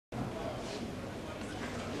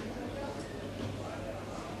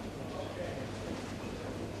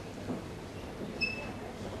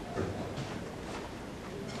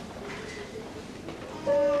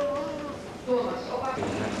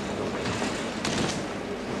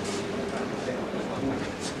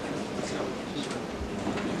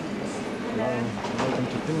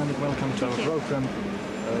welcome to our program,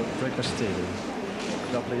 Breakfast TV.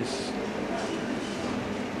 Now please,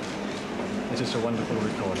 this is a wonderful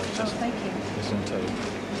recorder. Just thank you. Listen to it.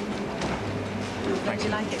 How do you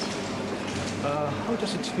like it? How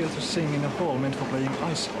does it feel to sing in a hall meant for playing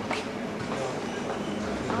ice hockey?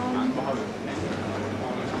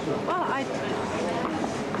 Well,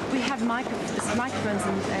 we have microphones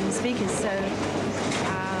and speakers, so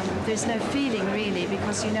there's no feeling really,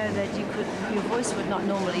 because you know that your voice would not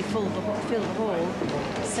normally fill the hall.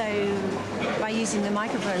 So by using the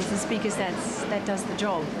microphones and speakers, that does the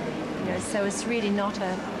job. You know, so it's really not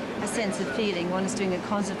a sense of feeling. One is doing a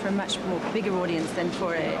concert for a much more bigger audience than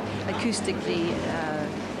for a acoustically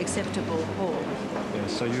acceptable hall. Yeah,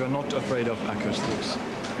 so you are not afraid of acoustics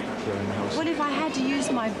here in the house? Well, if I had to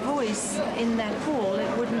use my voice in that hall,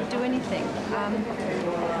 it wouldn't do anything.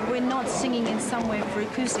 We're not singing in somewhere for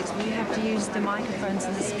acoustics. We have to use the microphones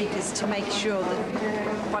and the speakers to make sure that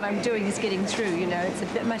what I'm doing is getting through. You know, it's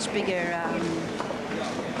a much bigger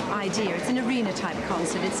idea. It's an arena type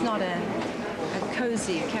concert. It's not a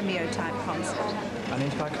cozy cameo type concert. And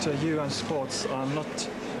in fact, you and sports are not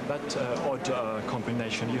that odd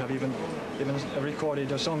combination. You have even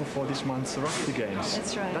recorded a song for this month's rugby games.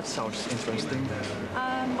 That's right. That sounds interesting.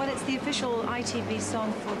 Well, it's the official ITV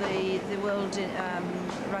song for the World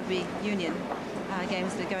Rugby Union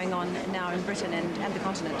games that are going on now in Britain and the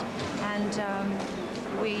continent. And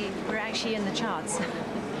we're actually in the charts,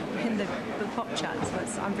 in the pop charts.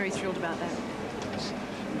 So I'm very thrilled about that.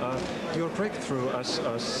 Your breakthrough as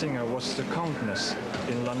a singer was the Countess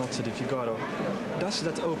in La Notte di Figaro. Does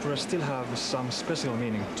that opera still have some special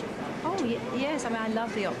meaning to you? Oh, yes. I mean, I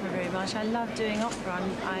love the opera very much. I love doing opera.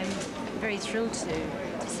 I'm very thrilled to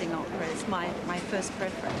sing opera. It's my first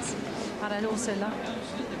preference. But I'd also love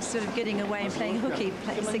sort of getting away and playing hooky,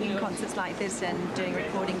 singing concerts like this and doing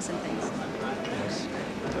recordings and things. Yes.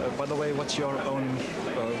 By the way, what's your own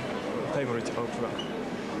favorite opera?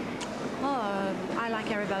 Oh, I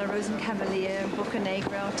like Arabella Rosencavalier,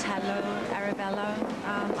 Boccanegra, Otello, Arabella.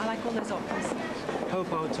 I like all those operas. How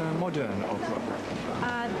about modern opera?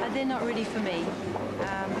 They're not really for me,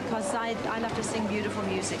 because I love to sing beautiful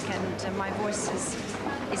music, and my voice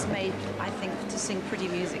is made, I think, to sing pretty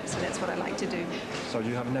music, so that's what I like to do. So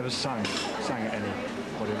you have never sang any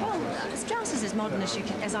modern operas? Well, Strauss is as modern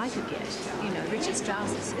as I could get. You know, Richard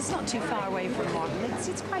Strauss it's not too far away from modern.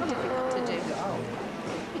 It's quite difficult to do.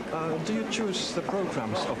 Do you choose the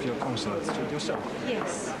programs of your concerts yourself?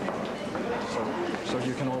 Yes. So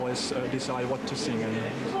you can always decide what to sing?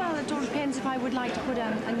 Well, it all depends if I would like to put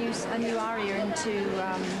a new aria into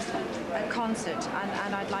a concert,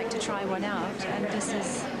 and I'd like to try one out. And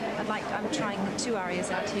I'm trying 2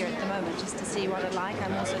 arias out here at the moment just to see what I like.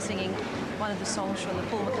 I'm also singing one of the songs from the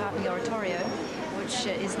Paul McCartney oratorio, which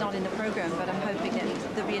is not in the program, but I'm hoping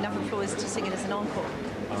that there'll be enough applause to sing it as an encore.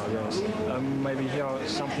 Yes. Maybe hear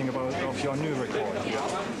something of your new record.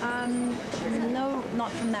 No,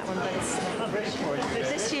 not from that one, but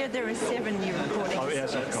this year there are 7 new recordings. Oh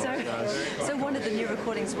yes, of course. So one of the new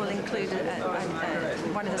recordings will include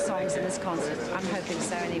one of the songs in this concert. I'm hoping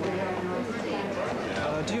so anyway.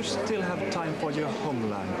 Do you still have time for your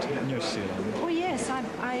homeland, New Zealand? Oh yes,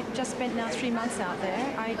 I just spent now 3 months out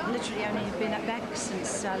there. I literally only have been back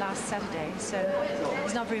since last Saturday, so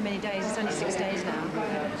it's not very many days. It's only 6 days now.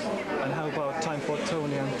 And how about time for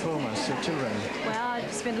Tony and Thomas, your children? Well, I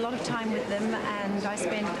spend a lot of time with them, and I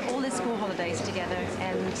spend all their school holidays together,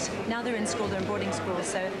 and now they're in school, they're in boarding school,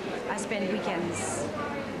 so I spend weekends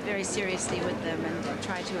very seriously with them and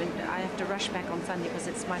I have to rush back on Sunday because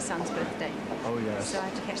it's my son's birthday. Oh yes. So I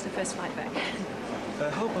have to catch the first flight back.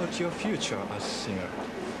 How about your future as singer?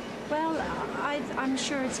 Well, I'm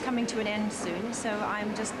sure it's coming to an end soon, so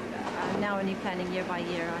I'm just now only planning year by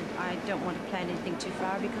year. I don't want to plan anything too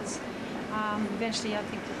far because eventually I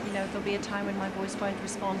think there'll be a time when my voice won't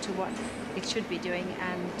respond to what it should be doing,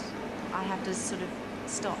 and I have to sort of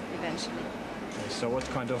stop eventually. So what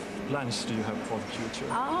kind of plans do you have for the future?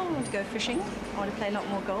 I want to go fishing. I want to play a lot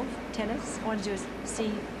more golf, tennis. I want to see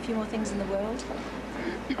a few more things in the world.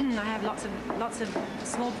 I have lots of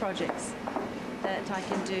small projects that I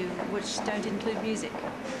can do which don't include music.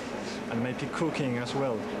 And maybe cooking as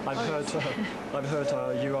well. I've heard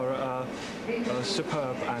you are a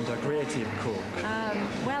superb and a creative cook.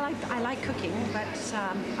 Well, I like cooking, but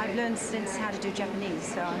I've learned since how to do Japanese,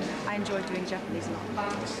 so I enjoy doing Japanese a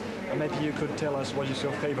lot. And maybe you could tell us what is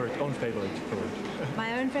your own favorite food?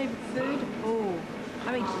 My own favorite food? Oh,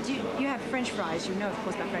 I mean, you have French fries. You know, of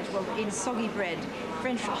course, about French. Well, in soggy bread,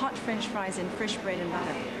 hot French fries in fresh bread and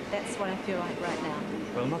butter. That's what I feel like right now.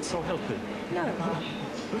 Well, not so healthy. No.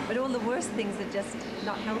 But all the worst things are just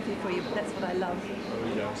not healthy for you, but that's what I love.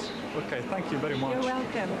 Oh, yes. Okay, thank you very much. You're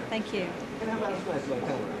welcome. Thank you.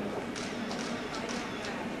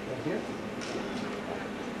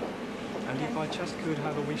 And if I just could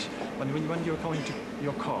have a wish, when you're going to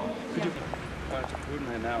your car, could you...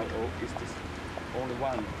 Now, or is this only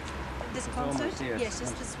one? This concert? Yes. Yes,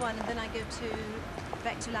 just this one, and then I go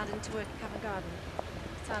back to London to work at Covent Garden.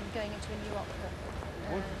 So I'm going into a new opera.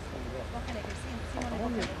 Vad kan jag säga? Simon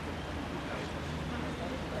och Yes.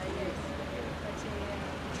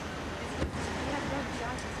 We have lots of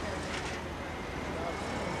artists going.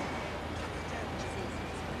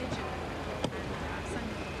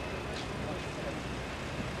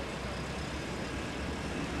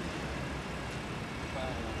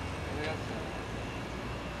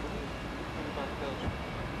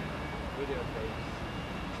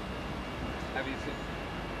 Have you seen?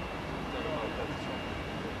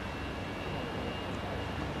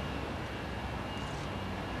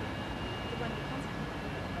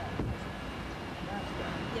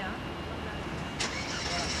 Yeah.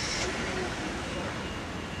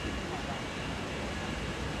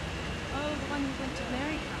 Oh, the one who went to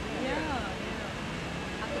America. Yeah.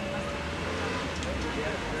 I think it must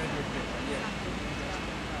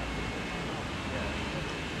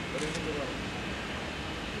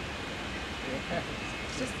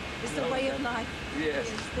It's the way of life. Yes.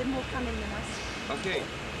 They're more coming than us. Okay.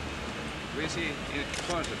 We see you in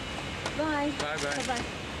concert. Bye. Bye bye. Bye.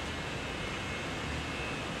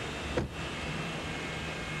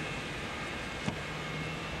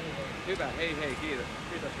 Hyvä, hei, kiitos.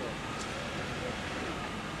 Kiitos.